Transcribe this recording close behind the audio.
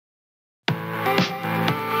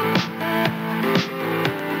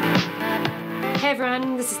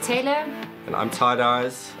this is Taylor. And I'm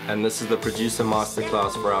TiiiGHTEYES, and this is the producer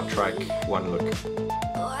masterclass for our track, One Look.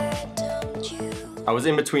 I was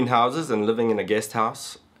in between houses and living in a guest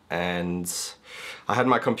house, and I had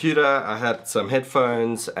my computer, I had some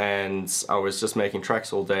headphones, and I was just making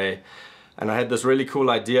tracks all day. And I had this really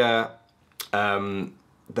cool idea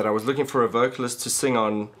that I was looking for a vocalist to sing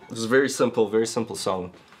on. It was a very simple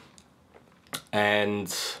song.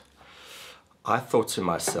 And I thought to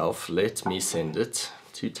myself, let me send it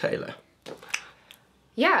to Taylor.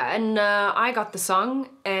 Yeah, and I got the song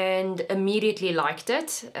and immediately liked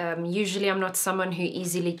it. Usually I'm not someone who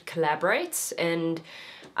easily collaborates, and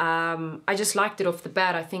I just liked it off the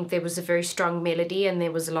bat. I think there was a very strong melody and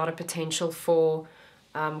there was a lot of potential for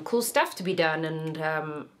cool stuff to be done. And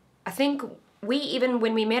I think even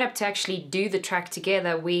when we met up to actually do the track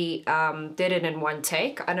together, we did it in one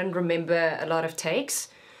take. I don't remember a lot of takes.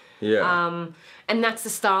 Yeah. And that's the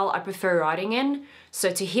style I prefer writing in. So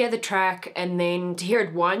to hear the track and then to hear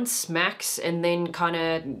it once, max, and then kind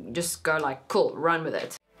of just go like, cool, run with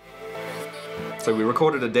it. So we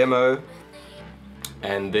recorded a demo,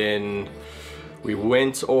 and then we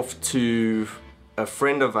went off to a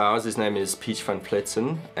friend of ours. His name is Peach van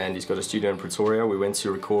Pletzen, and he's got a studio in Pretoria. We went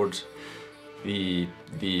to record the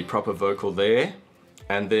proper vocal there,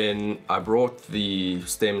 and then I brought the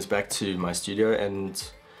stems back to my studio and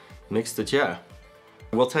mixed it here.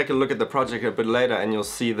 We'll take a look at the project a bit later and you'll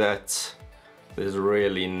see that there's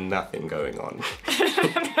really nothing going on.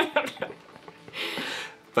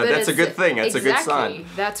 but that's a good thing, it's a good sign.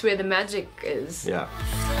 That's where the magic is. Yeah.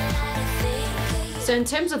 So in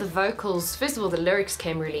terms of the vocals, first of all, the lyrics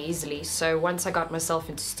came really easily. So once I got myself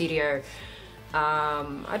into studio,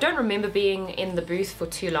 I don't remember being in the booth for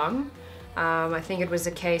too long. I think it was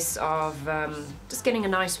a case of just getting a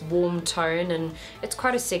nice warm tone, and it's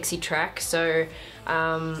quite a sexy track, so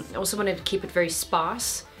I also wanted to keep it very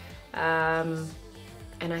sparse, and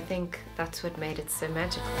I think that's what made it so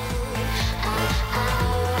magical.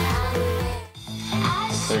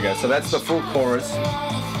 There we go, so that's the full chorus.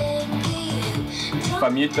 If I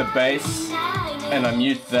mute the bass and I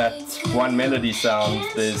mute that one melody sound,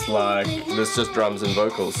 there's just drums and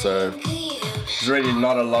vocals, so there's really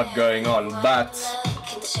not a lot going on. But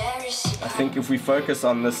I think if we focus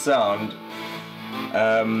on the sound,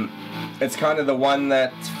 it's kind of the one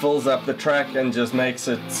that fills up the track and just makes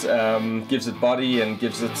it, gives it body and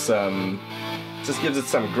gives it some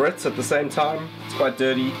grit at the same time. It's quite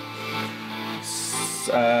dirty.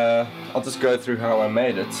 I'll just go through how I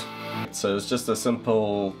made it. So it's just a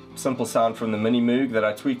simple sound from the Mini Moog that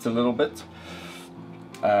I tweaked a little bit.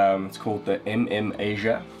 It's called the MM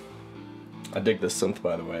Asia. I dig this synth,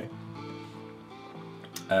 by the way.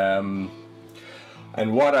 And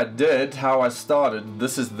what I did, how I started,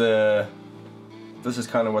 this is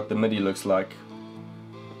kind of what the MIDI looks like.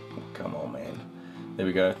 Oh, come on, man. There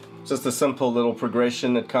we go. Just a simple little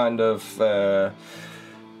progression. It kind of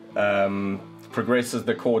progresses.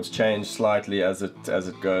 The chords change slightly as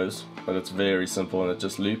it goes, but it's very simple and it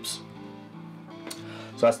just loops.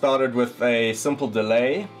 So I started with a simple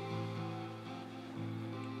delay.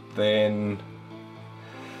 Then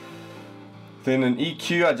an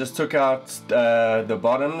EQ, I just took out the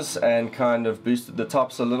bottoms and kind of boosted the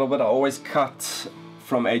tops a little bit. I always cut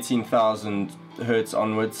from 18,000 hertz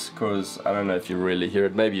onwards, because I don't know if you really hear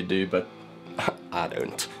it, maybe you do, but I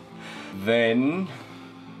don't. Then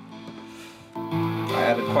I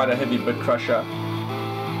added quite a heavy bit crusher,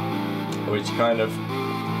 which kind of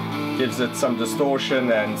gives it some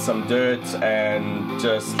distortion and some dirt and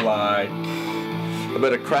just like a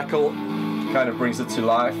bit of crackle, kind of brings it to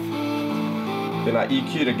life. Then I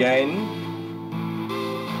EQ'd again,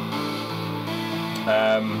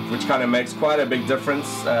 which kind of makes quite a big difference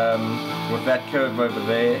with that curve over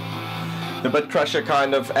there. The bit crusher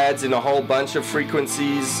kind of adds in a whole bunch of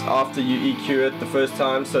frequencies after you EQ it the first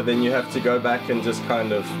time, so then you have to go back and just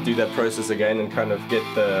kind of do that process again and kind of get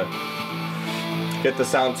the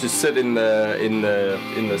sound to sit in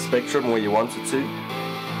the spectrum where you want it to.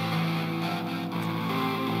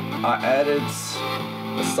 I added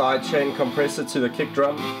a side chain compressor to the kick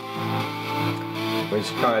drum,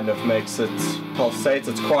 which kind of makes it pulsate.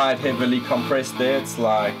 It's quite heavily compressed there. It's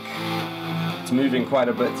moving quite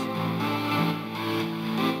a bit.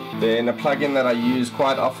 Then a plugin that I use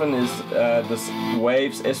quite often is this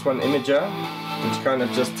Waves S1 Imager, which kind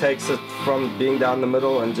of just takes it from being down the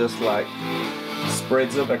middle and just like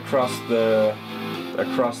spreads it across the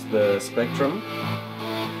spectrum.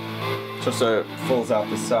 Just so it fills out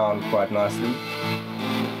the sound quite nicely.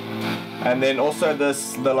 And then also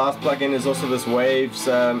the last plugin is also this Waves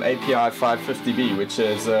API 550B, which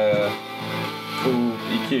is a cool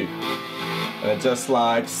EQ. And it just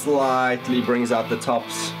like slightly brings out the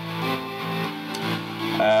tops.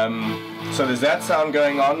 So there's that sound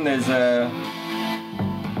going on. There's a...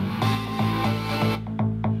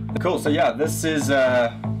 Cool, so yeah, this is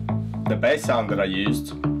the bass sound that I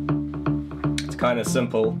used. It's kind of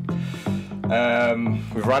simple.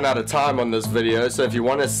 We've run out of time on this video, so if you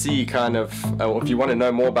want to see kind of, or if you want to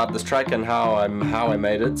know more about this track and how I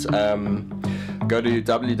made it, go to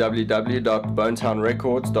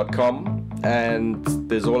www.bonetownrecords.com, and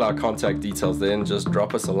there's all our contact details there, and just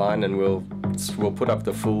drop us a line and we'll put up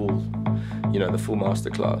the full, the full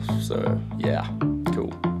masterclass. So yeah,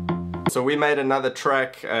 cool. So we made another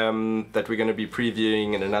track that we're going to be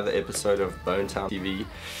previewing in another episode of Bonetown TV.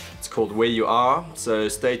 It's called Where You Are, so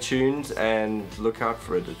stay tuned and look out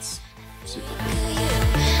for it. It's super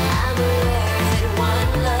cool.